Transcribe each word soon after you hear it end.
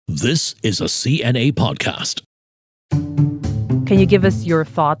This is a CNA podcast. Can you give us your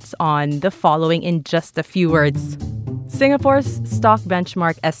thoughts on the following in just a few words? Singapore's stock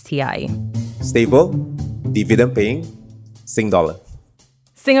benchmark STI. Stable, dividend paying, Sing dollar.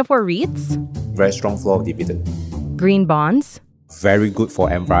 Singapore REITs. Very strong flow of dividend. Green bonds. Very good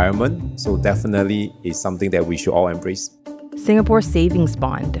for environment. So definitely is something that we should all embrace. Singapore savings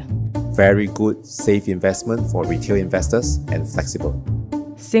bond. Very good, safe investment for retail investors and flexible.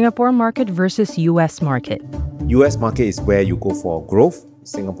 Singapore market versus US market. US market is where you go for growth.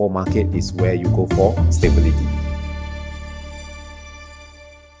 Singapore market is where you go for stability.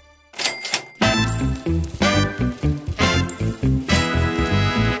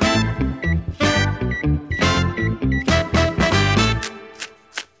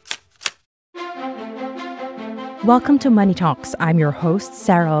 Welcome to Money Talks. I'm your host,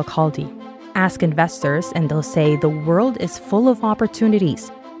 Sarah Alcaldi. Ask investors and they'll say the world is full of opportunities.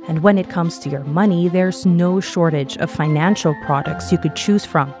 And when it comes to your money, there's no shortage of financial products you could choose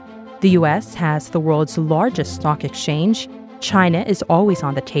from. The US has the world's largest stock exchange. China is always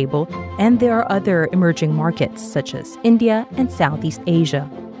on the table. And there are other emerging markets such as India and Southeast Asia.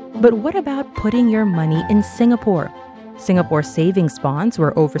 But what about putting your money in Singapore? Singapore savings bonds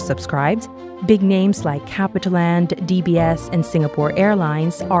were oversubscribed. Big names like CapitaLand, DBS, and Singapore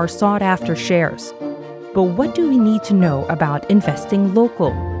Airlines are sought-after shares. But what do we need to know about investing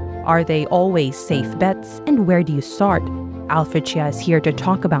local? Are they always safe bets, and where do you start? Alfred Chia is here to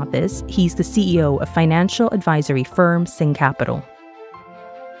talk about this. He's the CEO of financial advisory firm SingCapital.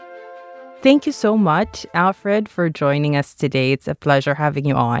 Thank you so much, Alfred, for joining us today. It's a pleasure having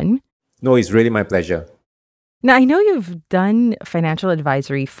you on. No, it's really my pleasure. Now, I know you've done financial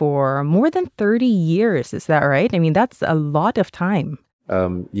advisory for more than 30 years. Is that right? I mean, that's a lot of time.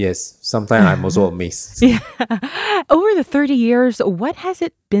 Yes, sometimes I'm also amazed. Yeah. Over the 30 years, what has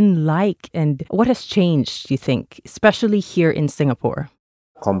it been like and what has changed, do you think, especially here in Singapore?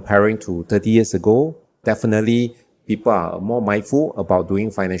 Comparing to 30 years ago, definitely people are more mindful about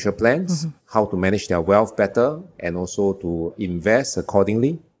doing financial plans, how to manage their wealth better, and also to invest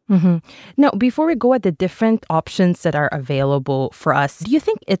accordingly. Now, before we go at the different options that are available for us, do you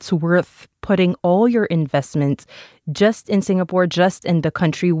think it's worth putting all your investments just in Singapore, just in the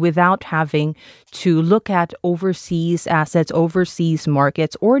country, without having to look at overseas assets, overseas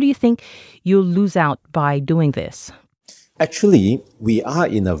markets? Or do you think you'll lose out by doing this? Actually, we are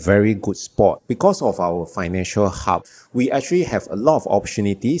in a very good spot because of our financial hub. We actually have a lot of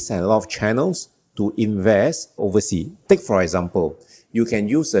opportunities and a lot of channels to invest overseas. Take, for example, you can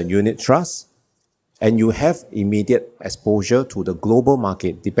use a unit trust and you have immediate exposure to the global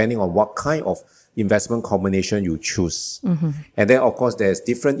market depending on what kind of investment combination you choose. And then, of course, there's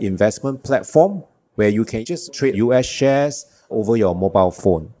different investment platform where you can just trade US shares over your mobile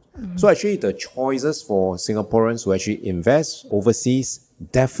phone. So actually, the choices for Singaporeans who actually invest overseas,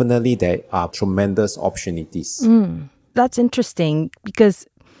 definitely there are tremendous opportunities. That's interesting because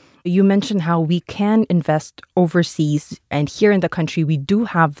you mentioned how we can invest overseas, and here in the country, we do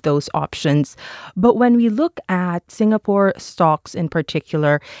have those options. But when we look at Singapore stocks in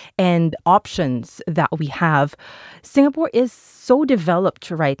particular and options that we have, Singapore is so developed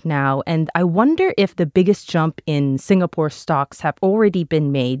right now. And I wonder if the biggest jump in Singapore stocks have already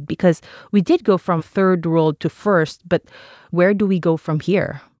been made, because we did go from third world to first, but where do we go from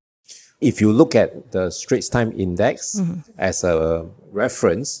here? If you look at the Straits Times Index as a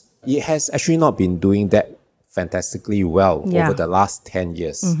reference, it has actually not been doing that fantastically well over the last 10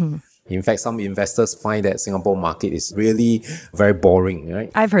 years. In fact, some investors find that Singapore market is really very boring,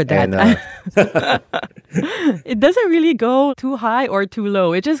 right? I've heard that. It doesn't really go too high or too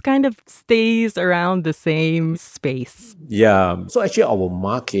low. It just kind of stays around the same space. Yeah. So actually our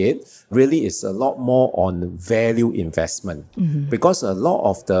market really is a lot more on value investment because a lot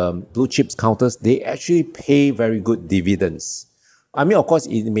of the blue chips counters, they actually pay very good dividends. I mean, of course,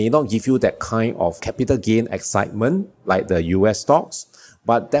 it may not give you that kind of capital gain excitement like the US stocks,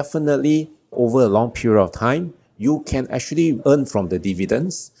 but definitely over a long period of time, you can actually earn from the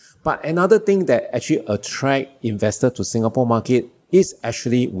dividends. But another thing that actually attract investors to Singapore market is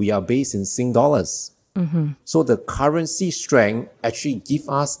actually we are based in Sing dollars. So the currency strength actually give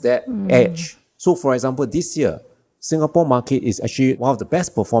us that edge. So for example, this year, Singapore market is actually one of the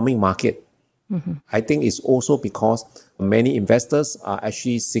best performing market. I think it's also because many investors are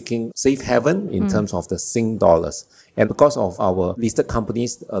actually seeking safe haven in terms of the Sing dollars. And because of our listed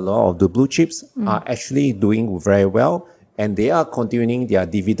companies, a lot of the blue chips are actually doing very well. and they are continuing their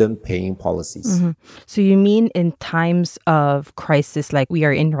dividend paying policies. So you mean in times of crisis like we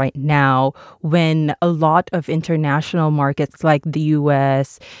are in right now, when a lot of international markets like the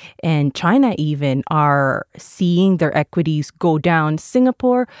US and China even are seeing their equities go down,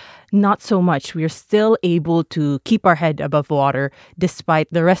 Singapore, not so much. We're still able to keep our head above water despite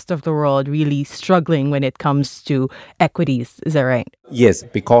the rest of the world really struggling when it comes to equities. Is that right? Yes,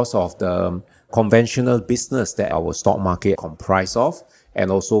 because of the conventional business that our stock market comprise of,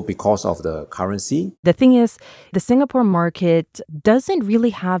 and also because of the currency. The thing is, the Singapore market doesn't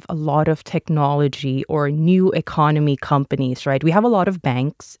really have a lot of technology or new economy companies, right? We have a lot of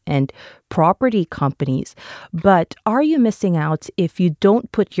banks and property companies, but are you missing out if you don't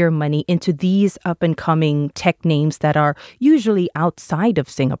put your money into these up-and-coming tech names that are usually outside of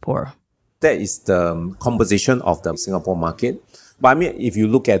Singapore? That is the composition of the Singapore market. But I mean, if you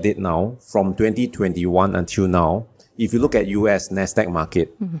look at it now, from 2021 until now, if you look at US NASDAQ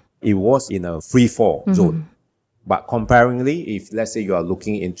market, it was in a free fall zone. But comparingly, if let's say you are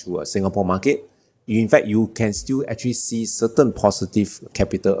looking into a Singapore market, in fact, you can still actually see certain positive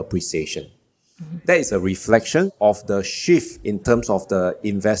capital appreciation. That is a reflection of the shift in terms of the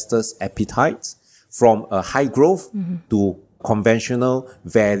investors' appetite from a high growth to conventional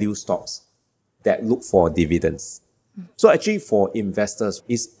value stocks that look for dividends. So actually for investors,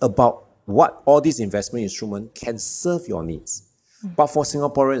 it's about what all these investment instruments can serve your needs. But for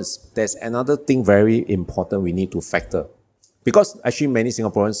Singaporeans, there's another thing very important we need to factor. Because actually many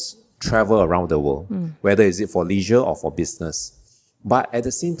Singaporeans travel around the world, whether is it for leisure or for business. But at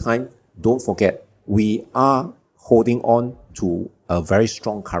the same time, don't forget, we are holding on to a very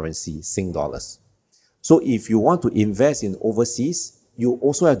strong currency, Sing dollars. So if you want to invest in overseas, you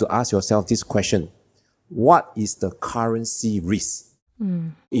also have to ask yourself this question. What is the currency risk?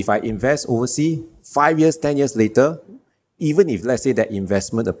 If I invest overseas, 5 years, 10 years later, even if let's say that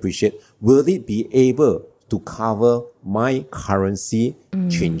investment appreciate, will it be able to cover my currency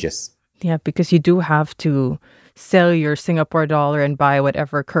changes? Yeah, because you do have to sell your Singapore dollar and buy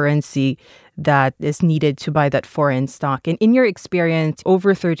whatever currency that is needed to buy that foreign stock. And in your experience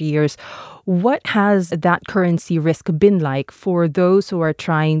over 30 years, what has that currency risk been like for those who are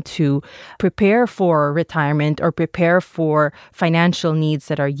trying to prepare for retirement or prepare for financial needs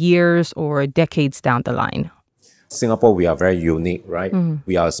that are years or decades down the line? Singapore, we are very unique, right?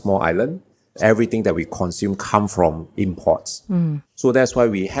 We are a small island. Everything that we consume comes from imports. So that's why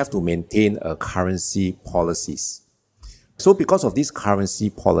we have to maintain a currency policies. So because of these currency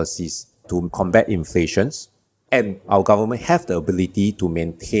policies to combat inflations, and our government have the ability to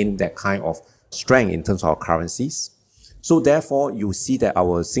maintain that kind of strength in terms of our currencies. So therefore, you see that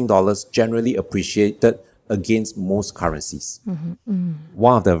our Sing dollars generally appreciated against most currencies.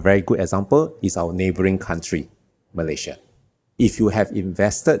 One of the very good example is our neighboring country, Malaysia. If you have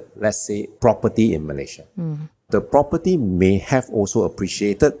invested, let's say, property in Malaysia, the property may have also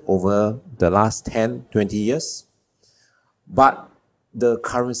appreciated over the last 10, 20 years, but the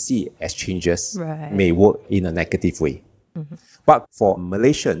currency exchanges may work in a negative way. But for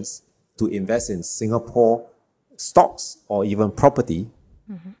Malaysians to invest in Singapore stocks or even property,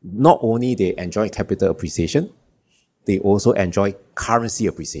 not only they enjoy capital appreciation, they also enjoy currency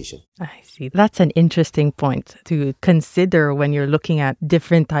appreciation. I see. That's an interesting point to consider when you're looking at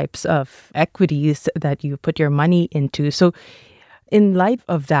different types of equities that you put your money into. So in light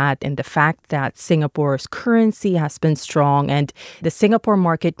of that and the fact that Singapore's currency has been strong and the Singapore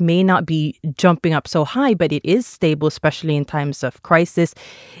market may not be jumping up so high, but it is stable, especially in times of crisis,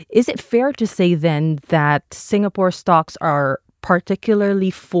 is it fair to say then that Singapore stocks are particularly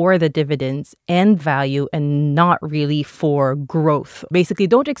for the dividends and value and not really for growth? Basically,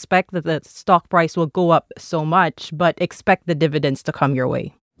 don't expect that the stock price will go up so much, but expect the dividends to come your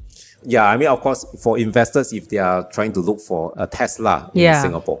way. Yeah, I mean, of course, for investors, if they are trying to look for a Tesla in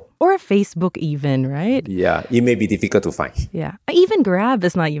Singapore. Or a Facebook even, right? Yeah, it may be difficult to find. Yeah. Even Grab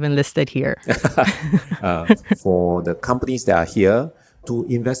is not even listed here. For the companies that are here, to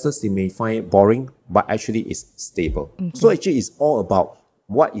investors, they may find it boring, but actually it's stable. So actually it's all about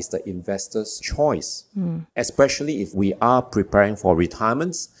what is the investor's choice, especially if we are preparing for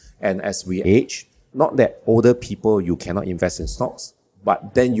retirements and as we age. Not that older people, you cannot invest in stocks,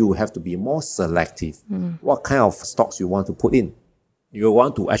 but then you have to be more selective. What kind of stocks you want to put in? You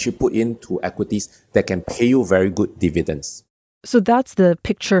want to actually put into equities that can pay you very good dividends. So that's the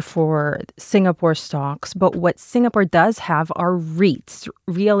picture for Singapore stocks. But what Singapore does have are REITs,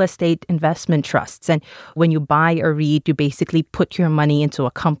 real estate investment trusts. And when you buy a REIT, you basically put your money into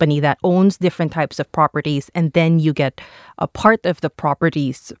a company that owns different types of properties, and then you get a part of the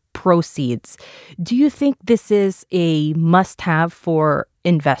property's proceeds. Do you think this is a must-have for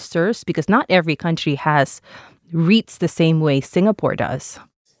investors? Because not every country has REITs the same way Singapore does.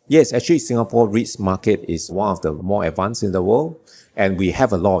 Yes, actually, Singapore REITs market is one of the more advanced in the world, and we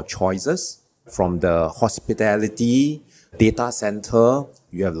have a lot of choices from the hospitality, data center,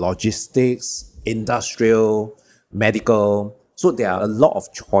 you have logistics, industrial, medical. So there are a lot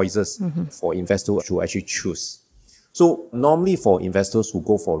of choices for investors to actually choose. So normally for investors who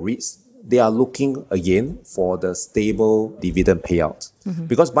go for REITs, they are looking again for the stable dividend payout.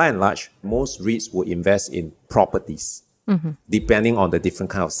 Because by and large, most REITs will invest in properties, depending on the different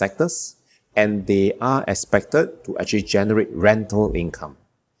kind of sectors. And they are expected to actually generate rental income.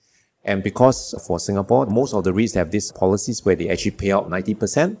 And because for Singapore, most of the REITs have these policies where they actually pay out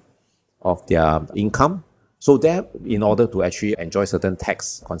 90% of their income. So that in order to actually enjoy certain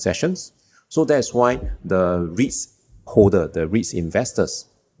tax concessions. So that's why the REITs holder, the REITs investors,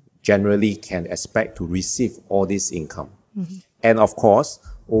 generally can expect to receive all this income. And of course,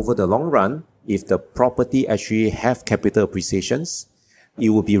 over the long run, if the property actually have capital appreciations, it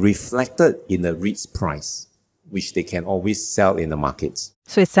will be reflected in the REIT's price, which they can always sell in the markets.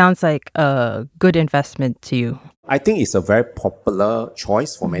 So it sounds like a good investment to you. I think it's a very popular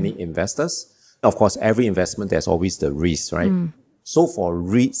choice for many investors. Of course, every investment, there's always the risk, right? So for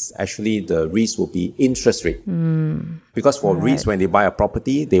REITs, actually, the risk will be interest rate. Because for REITs, when they buy a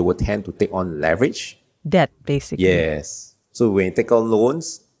property, they will tend to take on leverage. Debt, basically. Yes. So when you take on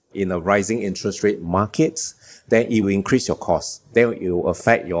loans in a rising interest rate market, then it will increase your cost. Then it will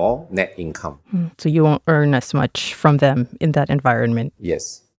affect your net income. So you won't earn as much from them in that environment.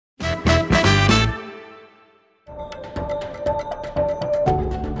 Yes.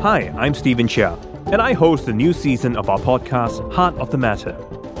 Hi, I'm Stephen Chia, and I host the new season of our podcast, Heart of the Matter.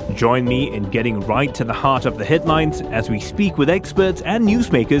 Join me in getting right to the heart of the headlines as we speak with experts and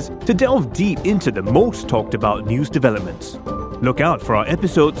newsmakers to delve deep into the most talked about news developments. Look out for our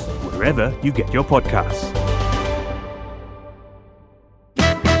episodes wherever you get your podcasts.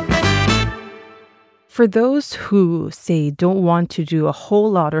 For those who, say, don't want to do a whole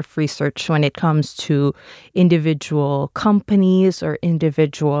lot of research when it comes to individual companies or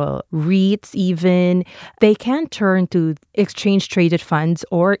individual REITs even, they can turn to exchange-traded funds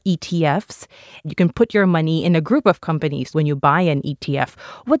or ETFs. You can put your money in a group of companies when you buy an ETF.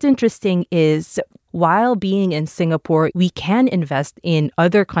 What's interesting is while being in Singapore, we can invest in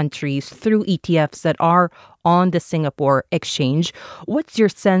other countries through ETFs that are on the Singapore exchange. What's your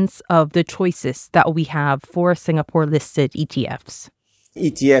sense of the choices that we have for Singapore-listed ETFs?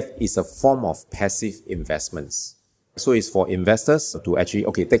 ETF is a form of passive investments. So it's for investors to actually,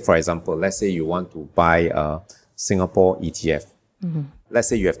 take for example, let's say you want to buy a Singapore ETF. Let's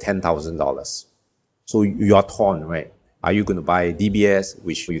say you have $10,000. So you are torn, right? Are you going to buy DBS,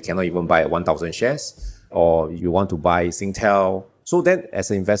 which you cannot even buy 1,000 shares? Or you want to buy Singtel? So then as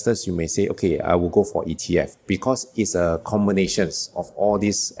investors, you may say, okay, I will go for ETF because it's a combination of all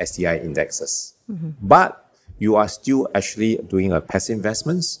these STI indexes. But you are still actually doing a passive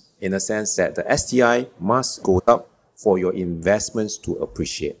investments in a sense that the STI must go up for your investments to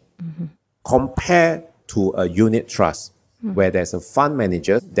appreciate. Compared to a unit trust, where there's a fund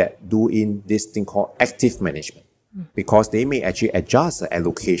manager that do in this thing called active management. Because they may actually adjust the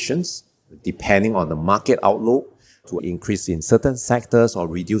allocations depending on the market outlook to increase in certain sectors or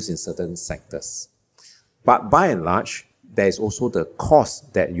reduce in certain sectors. But by and large, there is also the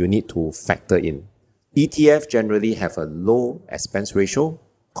cost that you need to factor in. ETF generally have a low expense ratio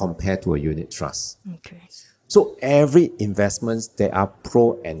compared to a unit trust. Okay. So every investment, there are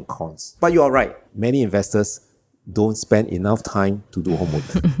pros and cons. But you are right. Many investors don't spend enough time to do homework.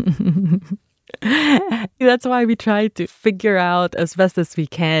 That's why we try to figure out as best as we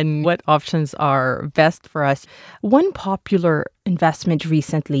can what options are best for us. One popular investment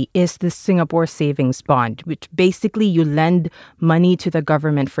recently is the Singapore Savings Bond, which basically you lend money to the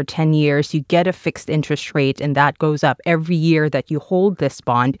government for 10 years. You get a fixed interest rate, and that goes up every year that you hold this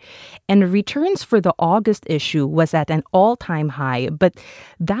bond. And the returns for the August issue was at an all-time high, but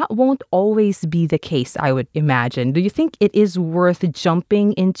that won't always be the case, I would imagine. Do you think it is worth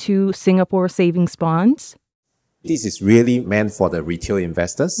jumping into Singapore Savings Bonds? This is really meant for the retail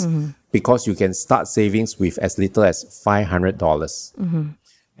investors because you can start savings with as little as $500.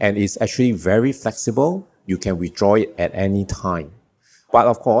 And it's actually very flexible. You can withdraw it at any time. But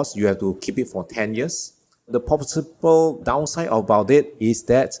of course, you have to keep it for 10 years. The possible downside about it is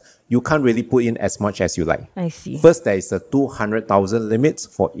that you can't really put in as much as you like. I see. First, there is a 200,000 limit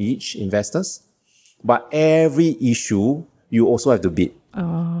for each investors. But every issue, you also have to bid.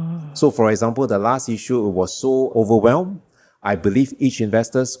 So for example, the last issue was so overwhelmed, I believe each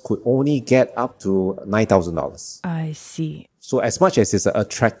investor could only get up to $9,000. I see. So as much as it's an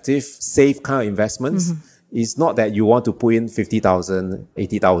attractive, safe kind of investments, it's not that you want to put in 50,000,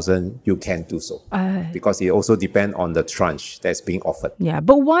 80,000, you can do so. Because it also depends on the tranche that's being offered. Yeah,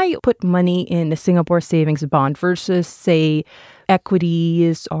 but why put money in a Singapore savings bond versus, say,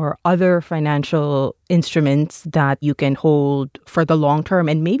 equities or other financial instruments that you can hold for the long term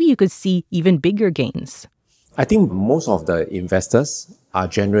and maybe you could see even bigger gains? I think most of the investors are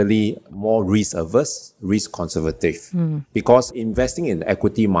generally more risk averse, risk conservative. Because investing in the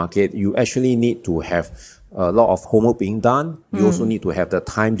equity market, you actually need to have a lot of homework being done. You also need to have the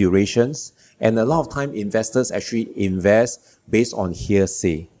time durations. And a lot of time investors actually invest based on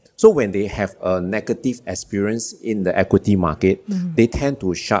hearsay. So when they have a negative experience in the equity market, they tend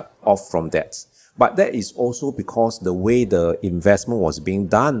to shut off from that. But that is also because the way the investment was being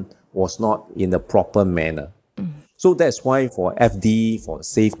done was not in the proper manner. So that's why for FD, for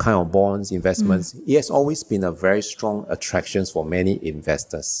safe kind of bonds, investments, it has always been a very strong attraction for many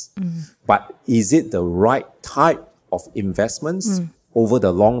investors. But is it the right type of investments over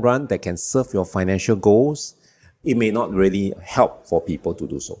the long run that can serve your financial goals? It may not really help for people to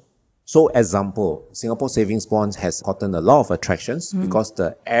do so. So example, Singapore savings bonds has gotten a lot of attractions because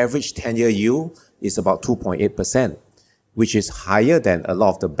the average 10-year yield is about 2.8%, which is higher than a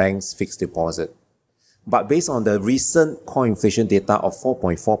lot of the bank's fixed deposit. But based on the recent core inflation data of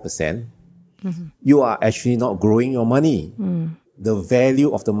 4.4%, you are actually not growing your money. The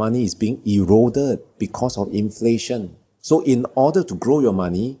value of the money is being eroded because of inflation. So in order to grow your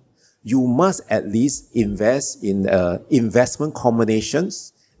money, you must at least invest in investment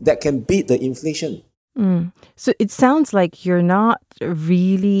combinations that can beat the inflation. So it sounds like you're not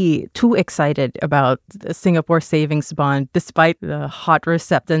really too excited about the Singapore savings bond, despite the hot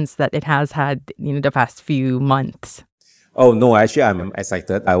receptance that it has had the past few months. Oh, no, actually, I'm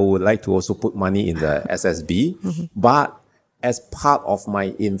excited. I would like to also put money in the SSB, but as part of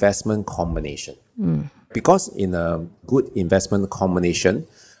my investment combination. Because in a good investment combination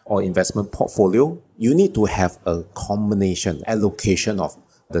or investment portfolio, you need to have a combination, allocation of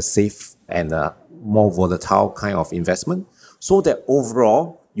the safe and more volatile kind of investment so that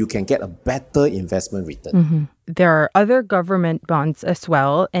overall you can get a better investment return. There are other government bonds as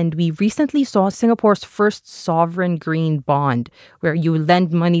well, and we recently saw Singapore's first sovereign green bond, where you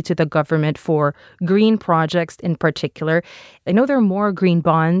lend money to the government for green projects in particular. I know there are more green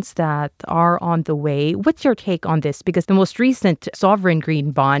bonds that are on the way. What's your take on this? Because the most recent sovereign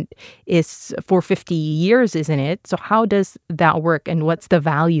green bond is for 50 years, isn't it? So how does that work, and what's the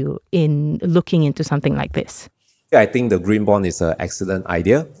value in looking into something like this? I think the green bond is an excellent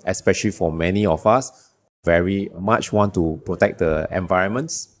idea, especially for many of us very much want to protect the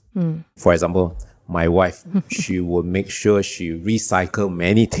environments. For example, my wife, she will make sure she recycle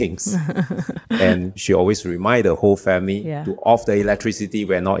many things. And she always remind the whole family to off the electricity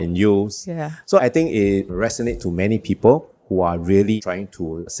when not in use. So I think it resonates to many people who are really trying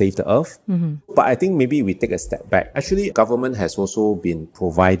to save the earth. But I think maybe we take a step back. Actually, government has also been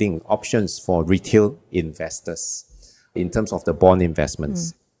providing options for retail investors in terms of the bond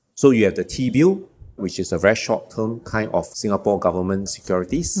investments. So you have the T-bill, which is a very short-term kind of Singapore government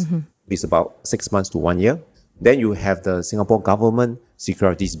securities. It's about 6 months to 1 year. Then you have the Singapore government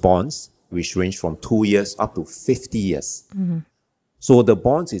securities bonds, which range from 2 years up to 50 years. So the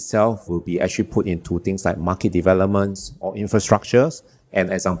bonds itself will be actually put into things like market developments or infrastructures,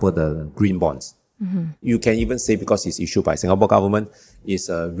 and example, the green bonds. You can even say, because it's issued by Singapore government, it's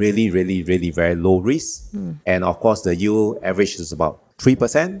a really, really, really very low risk. And of course, the yield average is about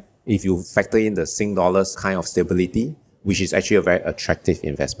 3%. If you factor in the Sing dollars kind of stability, which is actually a very attractive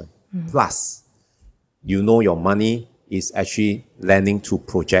investment. Plus, your money is actually lending to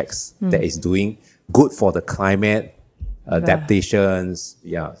projects that is doing good for the climate, adaptations,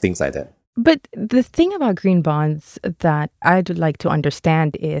 things like that. But the thing about green bonds that I'd like to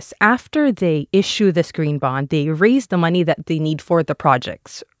understand is after they issue this green bond, they raise the money that they need for the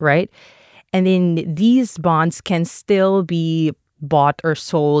projects, right? And then these bonds can still be bought or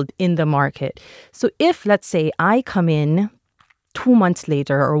sold in the market. So if, let's say, I come in 2 months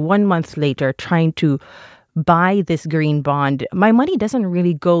later or 1 month later trying to buy this green bond, my money doesn't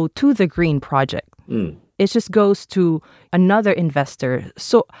really go to the green project. It just goes to another investor.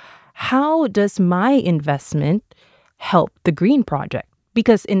 So how does my investment help the green project?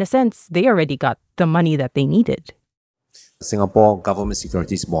 Because in a sense, they already got the money that they needed. Singapore government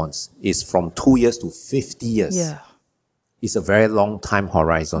securities bonds is from 2 years to 50 years. It's a very long time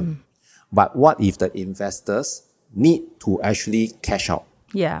horizon. But what if the investors need to actually cash out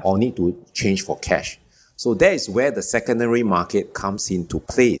or need to change for cash? So that is where the secondary market comes into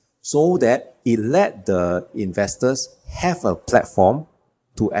play, so that it let the investors have a platform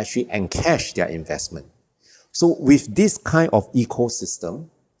to actually encash their investment. So with this kind of ecosystem,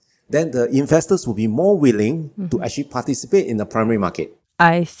 then the investors will be more willing to actually participate in the primary market.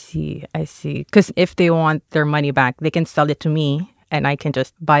 I see. Because if they want their money back, they can sell it to me and I can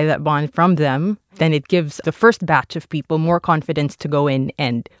just buy that bond from them. Then it gives the first batch of people more confidence to go in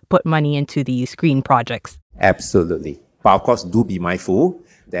and put money into these green projects. Absolutely. But of course, do be mindful.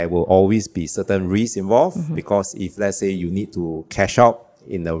 There will always be certain risks involved because if, let's say, you need to cash out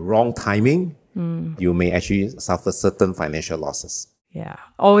in the wrong timing, you may actually suffer certain financial losses. Yeah,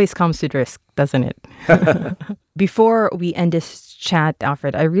 always comes with risk, doesn't it? Before we end this chat,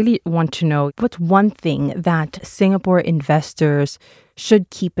 Alfred, I really want to know what's one thing that Singapore investors should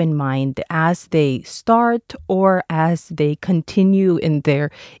keep in mind as they start or as they continue in their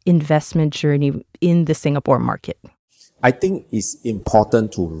investment journey in the Singapore market? I think it's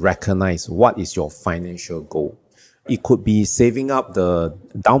important to recognize what is your financial goal. It could be saving up the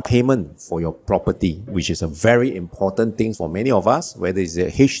down payment for your property, which is a very important thing for many of us, whether it's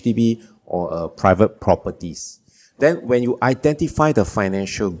a HDB or private properties. Then when you identify the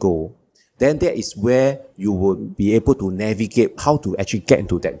financial goal, then that is where you will be able to navigate how to actually get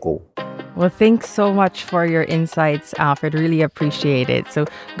into that goal. Well, thanks so much for your insights, Alfred. Really appreciate it. So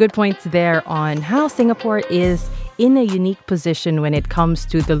good points there on how Singapore is in a unique position when it comes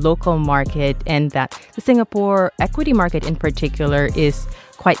to the local market, and that the Singapore equity market in particular is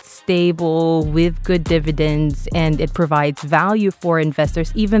quite stable with good dividends, and it provides value for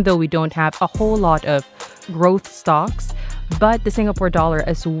investors even though we don't have a whole lot of growth stocks. But the Singapore dollar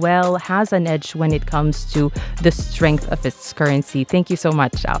as well has an edge when it comes to the strength of its currency. Thank you so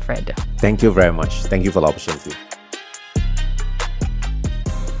much, Alfred. Thank you very much. Thank you for the opportunity.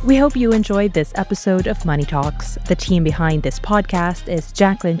 We hope you enjoyed this episode of Money Talks. The team behind this podcast is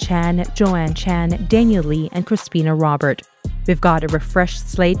Jacqueline Chan, Joanne Chan, Daniel Lee, and Crispina Robert. We've got a refreshed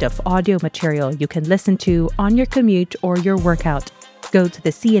slate of audio material you can listen to on your commute or your workout. Go to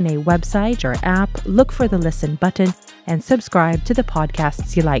the CNA website or app, look for the listen button, and subscribe to the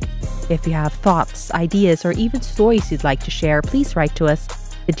podcasts you like. If you have thoughts, ideas, or even stories you'd like to share, please write to us.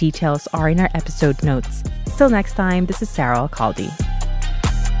 The details are in our episode notes. Till next time, this is Sarah Alcaldi.